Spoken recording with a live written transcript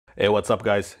Hey, what's up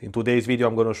guys? In today's video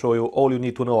I'm gonna show you all you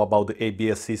need to know about the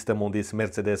ABS system on this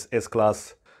Mercedes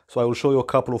S-Class. So I will show you a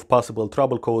couple of possible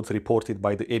trouble codes reported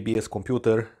by the ABS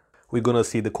computer. We're gonna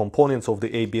see the components of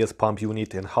the ABS pump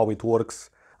unit and how it works.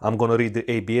 I'm gonna read the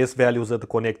ABS values at the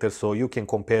connector so you can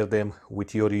compare them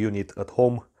with your unit at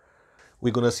home.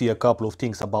 We're gonna see a couple of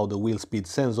things about the wheel speed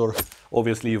sensor.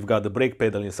 Obviously you've got the brake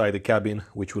pedal inside the cabin,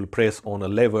 which will press on a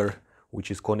lever which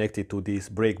is connected to this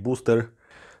brake booster.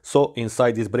 So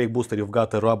inside this brake booster you've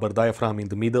got a rubber diaphragm in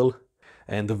the middle,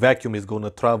 and the vacuum is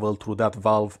gonna travel through that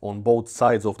valve on both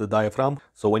sides of the diaphragm.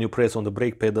 So when you press on the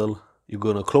brake pedal, you're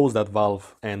gonna close that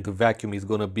valve and the vacuum is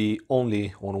gonna be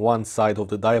only on one side of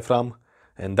the diaphragm,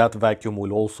 and that vacuum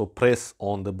will also press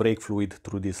on the brake fluid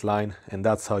through this line, and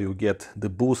that's how you get the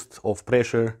boost of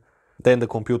pressure. Then the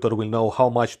computer will know how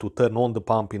much to turn on the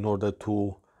pump in order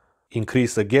to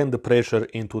increase again the pressure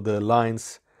into the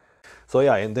lines. So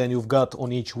yeah, and then you've got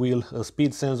on each wheel a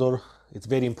speed sensor. It's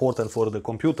very important for the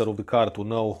computer of the car to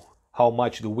know how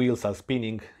much the wheels are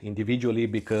spinning individually,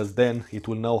 because then it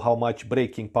will know how much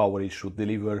braking power it should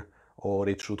deliver or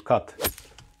it should cut.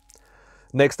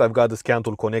 Next, I've got the scan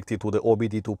tool connected to the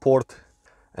OBD2 port,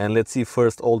 and let's see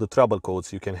first all the trouble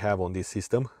codes you can have on this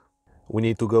system. We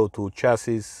need to go to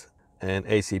chassis and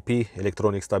ACP,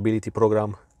 electronic stability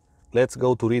program. Let's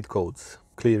go to read codes.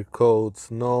 Clear codes,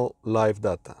 no live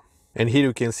data. And here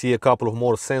you can see a couple of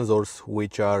more sensors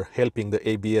which are helping the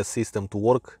ABS system to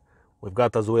work. We've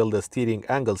got as well the steering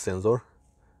angle sensor.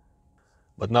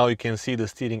 But now you can see the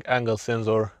steering angle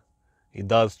sensor, it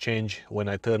does change when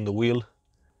I turn the wheel.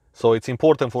 So it's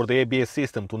important for the ABS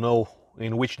system to know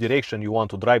in which direction you want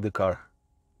to drive the car.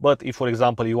 But if, for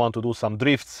example, you want to do some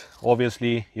drifts,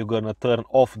 obviously you're gonna turn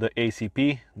off the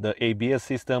ACP, the ABS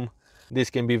system. This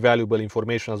can be valuable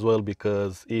information as well,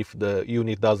 because if the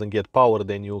unit doesn't get power,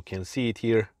 then you can see it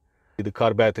here. The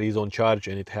car battery is on charge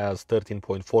and it has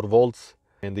 13.4 volts,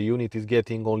 and the unit is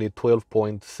getting only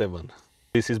 12.7.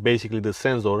 This is basically the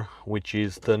sensor which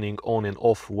is turning on and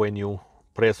off when you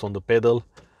press on the pedal.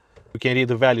 You can read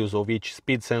the values of each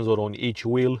speed sensor on each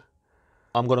wheel.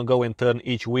 I'm gonna go and turn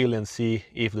each wheel and see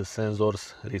if the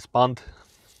sensors respond.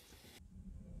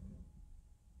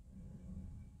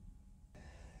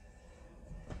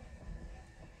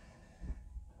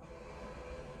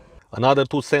 Another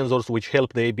two sensors which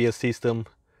help the ABS system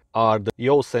are the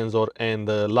yaw sensor and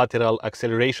the lateral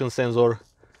acceleration sensor.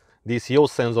 This yaw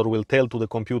sensor will tell to the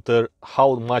computer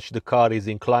how much the car is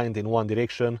inclined in one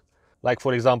direction. Like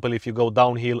for example, if you go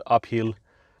downhill, uphill,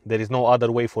 there is no other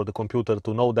way for the computer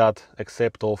to know that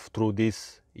except through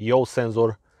this yaw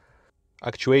sensor.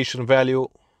 Actuation value,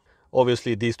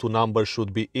 obviously these two numbers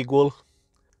should be equal.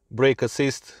 Brake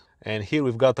assist, and here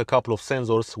we've got a couple of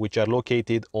sensors which are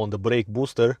located on the brake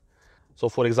booster. So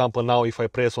for example, now if I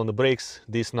press on the brakes,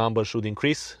 this number should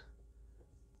increase.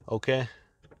 Okay.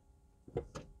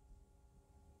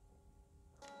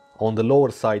 On the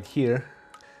lower side here,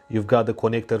 you've got the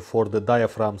connector for the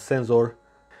diaphragm sensor,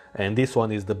 and this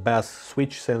one is the bass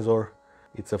switch sensor.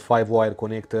 It's a 5-wire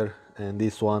connector, and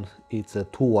this one, it's a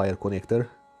 2-wire connector.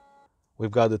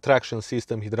 We've got the traction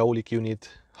system, hydraulic unit,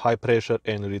 high pressure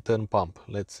and return pump.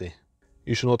 Let's see.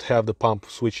 You should not have the pump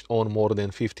switched on more than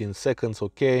 15 seconds.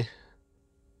 Okay.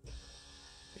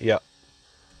 Yeah.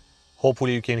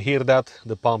 Hopefully you can hear that.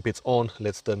 The pump is on.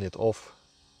 Let's turn it off.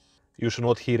 You should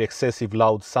not hear excessive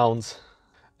loud sounds,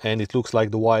 and it looks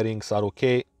like the wirings are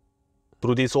okay.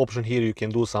 Through this option here you can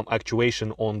do some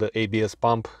actuation on the ABS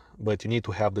pump, but you need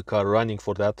to have the car running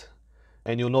for that.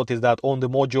 And you'll notice that on the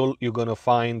module you're gonna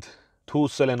find two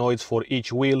solenoids for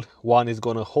each wheel. One is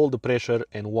gonna hold the pressure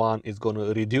and one is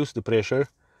gonna reduce the pressure.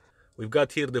 We've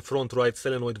got here the front right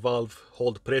solenoid valve,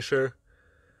 hold pressure.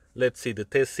 Let's see the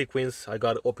test sequence. I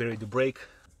gotta operate the brake.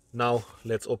 Now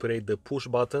let's operate the push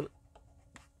button,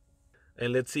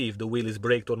 and let's see if the wheel is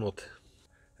braked or not.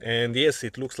 And yes,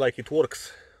 it looks like it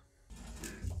works.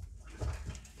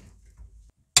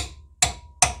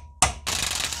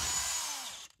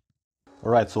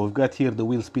 Alright, so we've got here the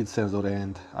wheel speed sensor,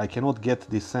 and I cannot get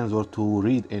this sensor to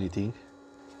read anything.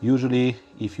 Usually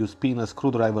if you spin a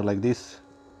screwdriver like this,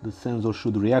 the sensor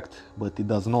should react, but it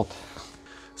does not.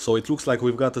 So it looks like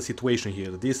we've got a situation here.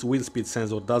 This wheel speed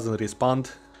sensor doesn't respond,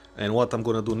 and what I'm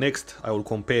gonna do next, I will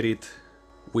compare it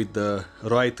with the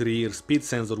right rear speed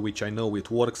sensor, which I know it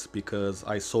works because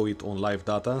I saw it on live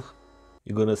data.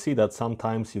 You're gonna see that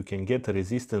sometimes you can get a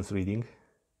resistance reading.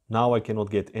 Now I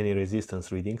cannot get any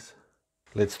resistance readings.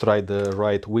 Let's try the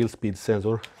right wheel speed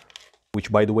sensor,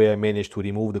 which by the way I managed to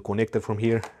remove the connector from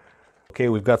here. Okay,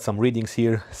 we've got some readings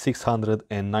here,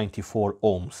 694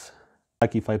 ohms.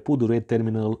 Like if I put the red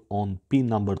terminal on pin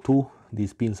number 2,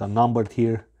 these pins are numbered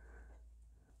here.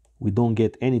 we don't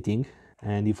get anything.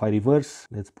 And if I reverse,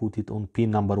 let's put it on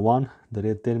pin number 1, the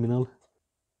red terminal.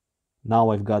 Now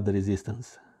I've got the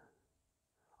resistance.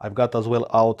 I've got as well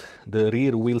out the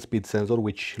rear wheel speed sensor,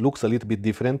 which looks a little bit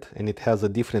different and it has a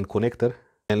different connector.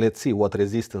 And let's see what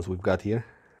resistance we've got here.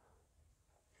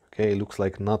 Okay, looks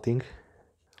like nothing.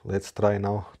 Let's try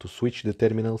now to switch the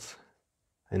terminals.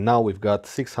 And now we've got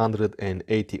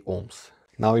 680 ohms.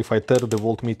 Now if I turn the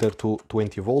voltmeter to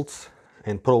 20 volts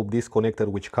and probe this connector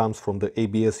which comes from the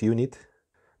ABS unit.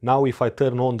 Now if I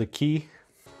turn on the key,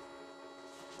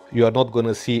 you are not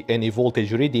gonna see any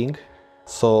voltage reading.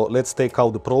 So let's take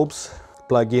out the probes,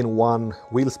 plug in one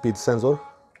wheel speed sensor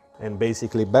and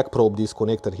basically back probe this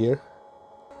connector here.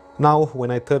 Now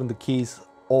when I turn the keys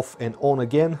off and on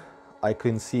again, I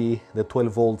can see the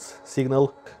 12 volts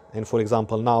signal. And for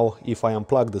example, now if I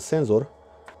unplug the sensor,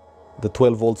 the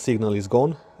 12 volt signal is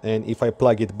gone. And if I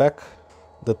plug it back,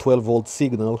 the 12 volt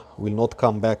signal will not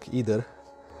come back either.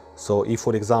 So if,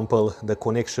 for example, the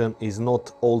connection is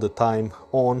not all the time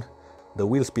on, the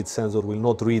wheel speed sensor will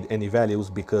not read any values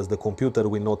because the computer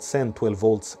will not send 12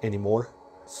 volts anymore.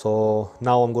 So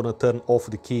now I'm gonna turn off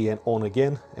the key and on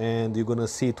again, and you're gonna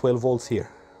see 12 volts here.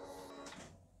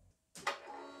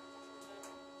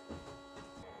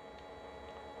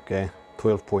 Okay,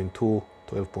 12.2,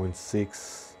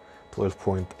 12.6,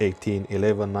 12.18,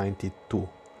 11.92.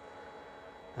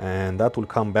 And that will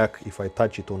come back if I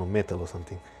touch it on a metal or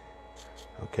something.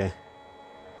 Okay,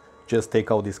 just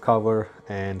take out this cover,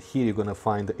 and here you're gonna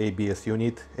find the ABS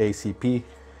unit, ACP,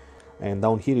 and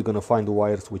down here you're gonna find the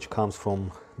wires which comes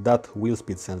from that wheel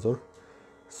speed sensor.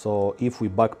 So if we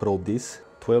back probe this,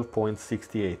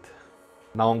 12.68.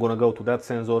 Now I'm gonna go to that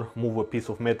sensor, move a piece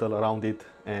of metal around it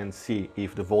and see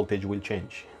if the voltage will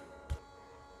change.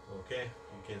 Okay,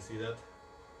 you can see that.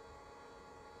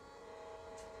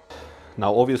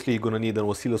 Now obviously you're gonna need an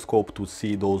oscilloscope to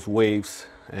see those waves,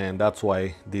 and that's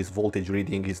why this voltage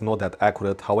reading is not that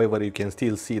accurate. However, you can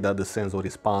still see that the sensor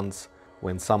responds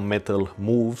when some metal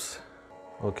moves.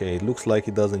 Okay, it looks like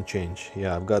it doesn't change.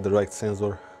 Yeah, I've got the right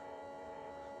sensor.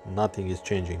 Nothing is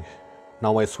changing.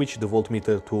 Now I switch the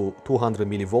voltmeter to 200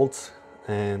 millivolts,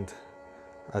 and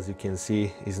as you can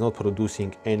see, it's not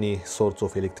producing any sorts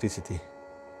of electricity.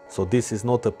 So this is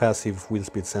not a passive wheel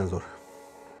speed sensor.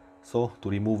 So to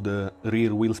remove the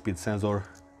rear wheel speed sensor,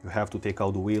 you have to take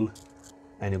out the wheel,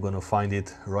 and you're gonna find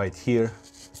it right here.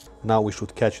 Now we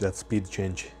should catch that speed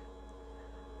change.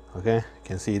 Okay, you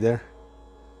can see there.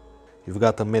 You've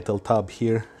got a metal tab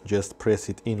here, just press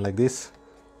it in like this.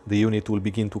 The unit will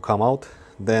begin to come out.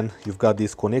 Then you've got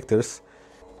these connectors,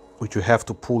 which you have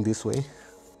to pull this way.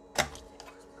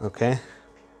 Okay,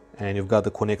 and you've got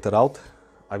the connector out.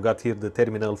 I've got here the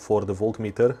terminal for the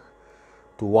voltmeter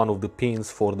to one of the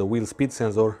pins for the wheel speed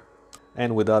sensor,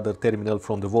 and with the other terminal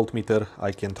from the voltmeter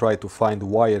I can try to find the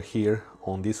wire here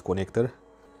on this connector,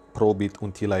 probe it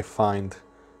until I find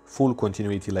full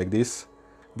continuity like this.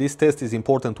 This test is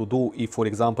important to do if, for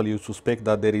example, you suspect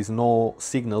that there is no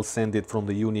signal sent from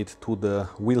the unit to the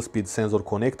wheel speed sensor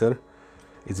connector.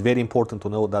 It's very important to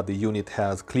know that the unit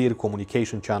has clear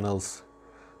communication channels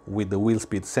with the wheel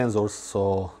speed sensors,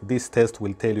 so this test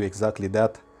will tell you exactly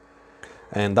that.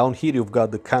 And down here you've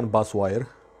got the CAN bus wire.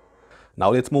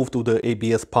 Now let's move to the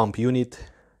ABS pump unit,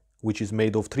 which is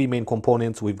made of three main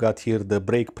components. We've got here the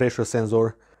brake pressure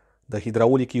sensor, the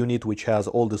hydraulic unit which has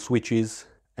all the switches,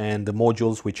 and the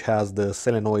modules which has the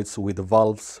solenoids with the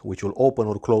valves which will open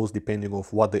or close depending on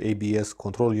what the ABS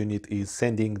control unit is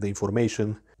sending the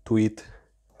information to it.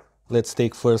 Let's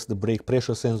take first the brake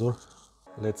pressure sensor.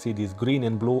 Let's see this green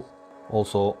and blue,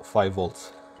 also 5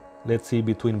 volts. Let's see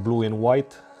between blue and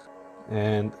white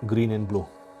and green and blue.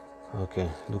 Okay,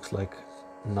 looks like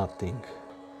nothing.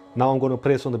 Now I'm gonna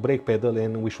press on the brake pedal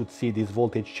and we should see this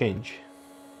voltage change.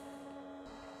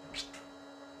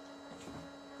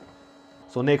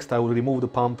 So next I will remove the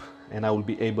pump and I will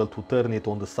be able to turn it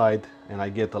on the side, and I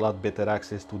get a lot better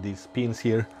access to these pins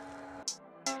here.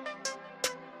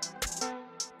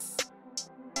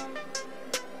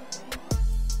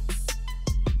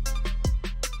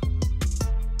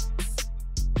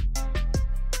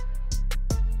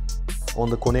 On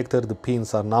the connector the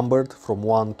pins are numbered from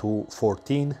 1 to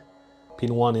 14.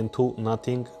 Pin 1 and 2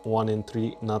 nothing, 1 and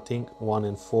 3 nothing, 1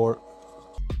 and 4.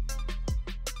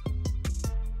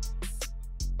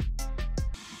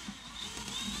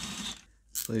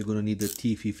 So you're gonna need the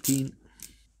T15.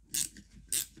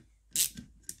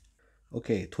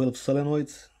 Okay, 12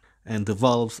 solenoids, and the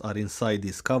valves are inside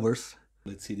these covers.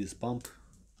 Let's see this pump.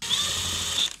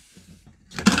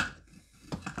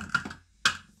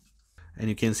 And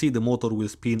you can see the motor will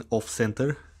spin off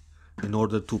center in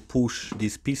order to push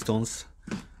these pistons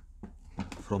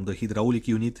from the hydraulic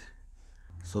unit.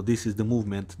 So this is the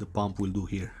movement the pump will do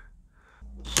here.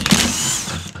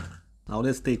 Now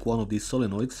let's take one of these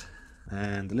solenoids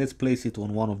and let's place it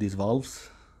on one of these valves.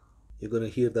 You're gonna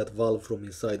hear that valve from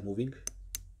inside moving.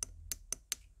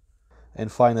 And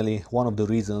finally, one of the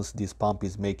reasons this pump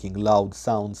is making loud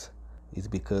sounds is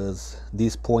because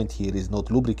this point here is not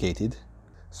lubricated.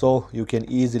 So you can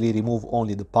easily remove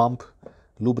only the pump,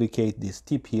 lubricate this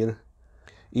tip here.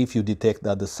 If you detect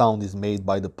that the sound is made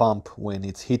by the pump when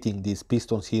it's hitting these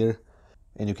pistons here,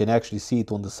 and you can actually see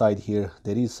it on the side here,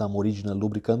 there is some original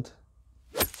lubricant.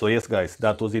 So yes guys,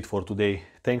 that was it for today.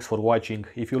 Thanks for watching.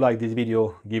 If you like this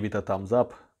video, give it a thumbs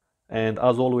up. And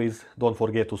as always, don't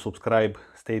forget to subscribe,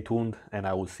 stay tuned, and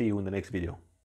I will see you in the next video.